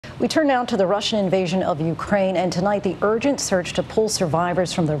We turn now to the Russian invasion of Ukraine, and tonight the urgent search to pull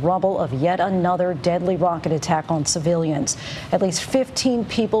survivors from the rubble of yet another deadly rocket attack on civilians. At least 15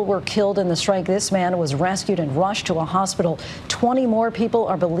 people were killed in the strike. This man was rescued and rushed to a hospital. 20 more people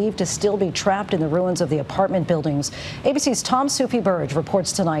are believed to still be trapped in the ruins of the apartment buildings. ABC's Tom Supi-Burge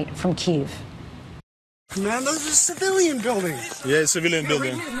reports tonight from Kyiv. Man, those are civilian buildings. Yeah, civilian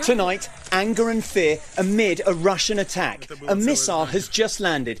building. Tonight, anger and fear amid a Russian attack. A missile has just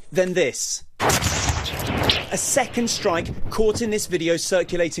landed, then this. A second strike caught in this video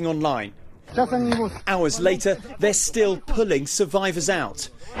circulating online. Hours later, they're still pulling survivors out.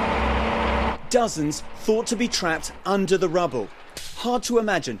 Dozens thought to be trapped under the rubble. Hard to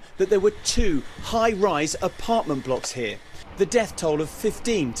imagine that there were 2 high-rise apartment blocks here. The death toll of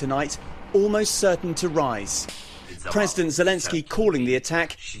 15 tonight, almost certain to rise. President Zelensky calling the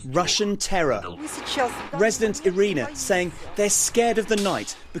attack Russian terror. Resident Irina saying they're scared of the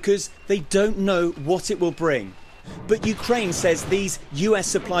night because they don't know what it will bring. But Ukraine says these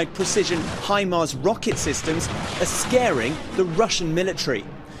US-supplied precision HIMARS rocket systems are scaring the Russian military.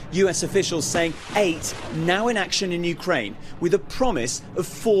 US officials saying 8 now in action in Ukraine with a promise of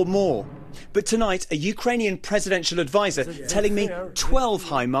 4 more. But tonight, a Ukrainian presidential advisor telling me 12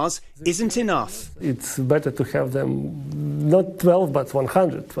 HIMARS isn't enough. It's better to have them not 12, but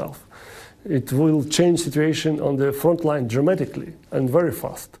 112. It will change situation on the front line dramatically and very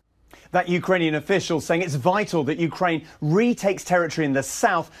fast. That Ukrainian official saying it's vital that Ukraine retakes territory in the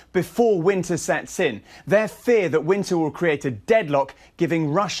south before winter sets in. Their fear that winter will create a deadlock,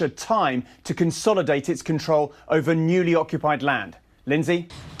 giving Russia time to consolidate its control over newly occupied land. Lindsay?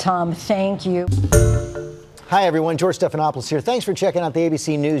 Tom, thank you. Hi, everyone. George Stephanopoulos here. Thanks for checking out the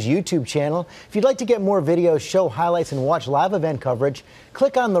ABC News YouTube channel. If you'd like to get more videos, show highlights, and watch live event coverage,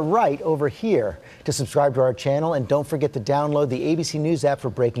 click on the right over here to subscribe to our channel. And don't forget to download the ABC News app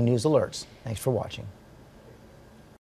for breaking news alerts. Thanks for watching.